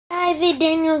guys, it's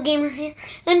Daniel Gamer here,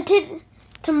 and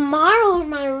tomorrow is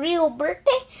my real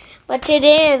birthday, but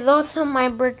today is also my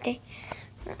birthday.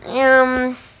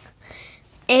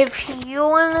 If you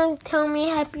wanna tell me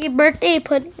happy birthday,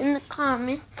 put it in the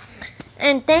comments.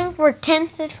 And thanks for 10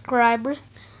 subscribers.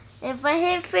 If I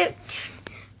hit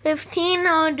 15,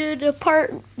 I'll do the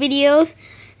part videos.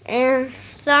 And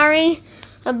sorry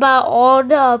about all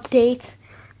the updates.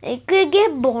 It could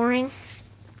get boring,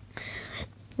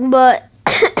 but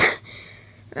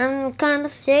I'm kind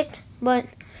of sick. But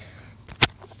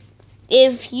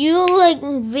if you like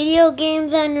video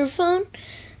games on your phone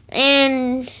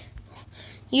and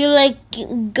you like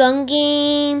gun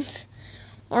games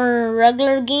or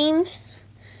regular games,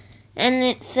 and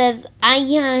it says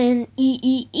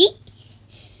INEEE,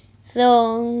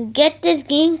 so get this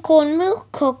game called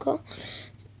Milk Cocoa.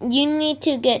 You need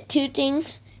to get two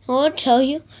things. I will tell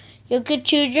you. You could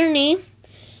choose your name.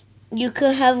 You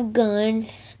could have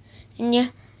guns. And yeah,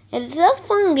 it's a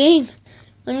fun game.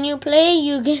 When you play,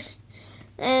 you get...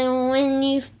 And when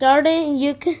you start it,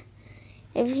 you could...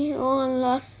 If you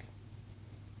unlock...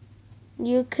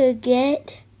 You could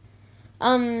get...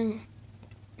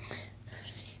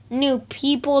 new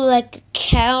people like a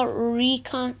Cal,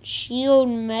 Recon, Shield,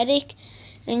 Medic.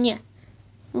 And yeah,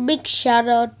 big shout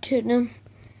out to them.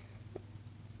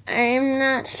 I am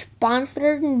not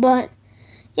sponsored, but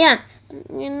yeah,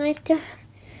 you're nice to.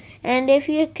 And if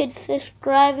you could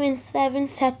subscribe in 7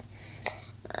 seconds,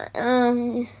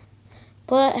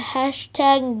 put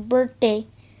hashtag birthday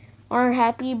or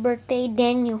happy birthday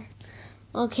Daniel.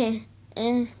 Okay,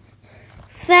 and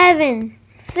 7,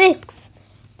 6,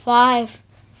 5,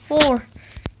 4,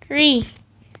 3,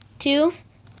 2,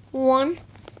 1.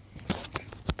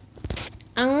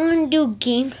 I'm gonna do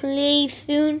gameplay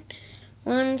soon.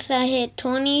 Once I hit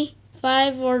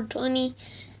 25 or 20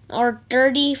 or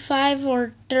 35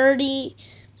 or 30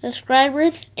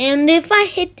 subscribers. And if I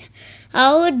hit,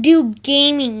 I will do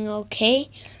gaming,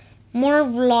 okay? More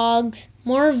vlogs,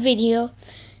 more video.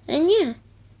 And yeah.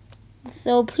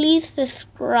 So please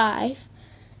subscribe.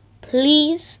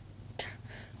 Please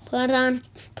put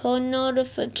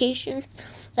notifications.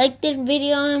 Like this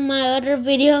video and my other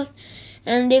videos.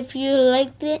 And if you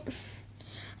liked it,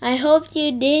 I hope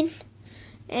you did.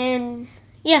 And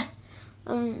yeah,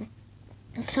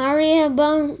 sorry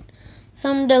about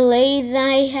some delays.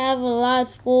 I have a lot of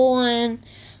school and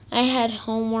I had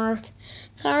homework.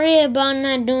 Sorry about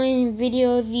not doing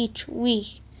videos each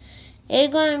week.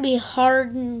 It's gonna be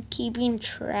hard in keeping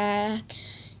track.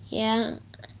 Yeah,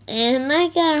 and I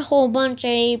got a whole bunch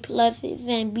of A pluses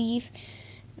and B's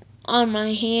on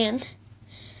my hand.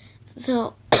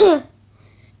 So,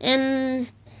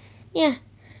 and yeah,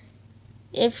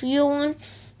 if you want.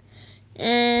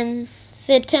 And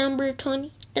September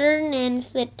 23rd and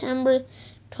September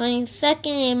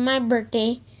 22nd is my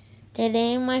birthday.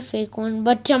 Today is my fake one,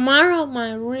 but tomorrow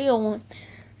my real one.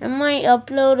 I might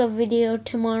upload a video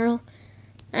tomorrow.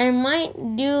 I might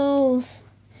do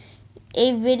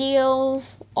a video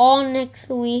all next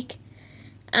week.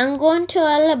 I'm going to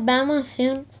Alabama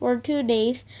soon for 2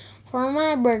 days for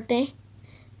my birthday.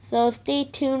 So stay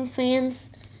tuned,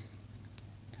 fans.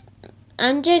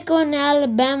 I'm just going to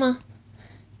Alabama.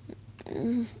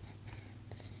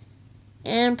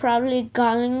 And probably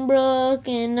Gallingbrook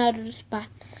and other spots.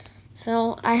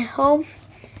 So I hope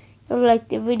you liked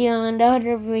the video and the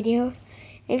other videos.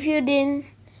 If you didn't,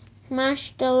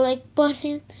 smash the like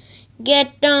button.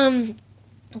 Get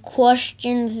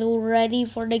questions ready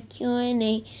for the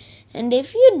Q&A. And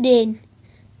if you did,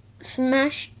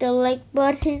 smash the like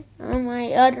button on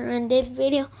my other and this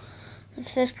video.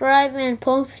 Subscribe and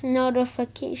post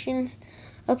notifications.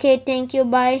 Okay, thank you,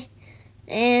 bye.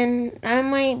 And I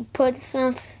might put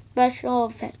some special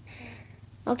effects.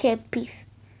 Okay, peace.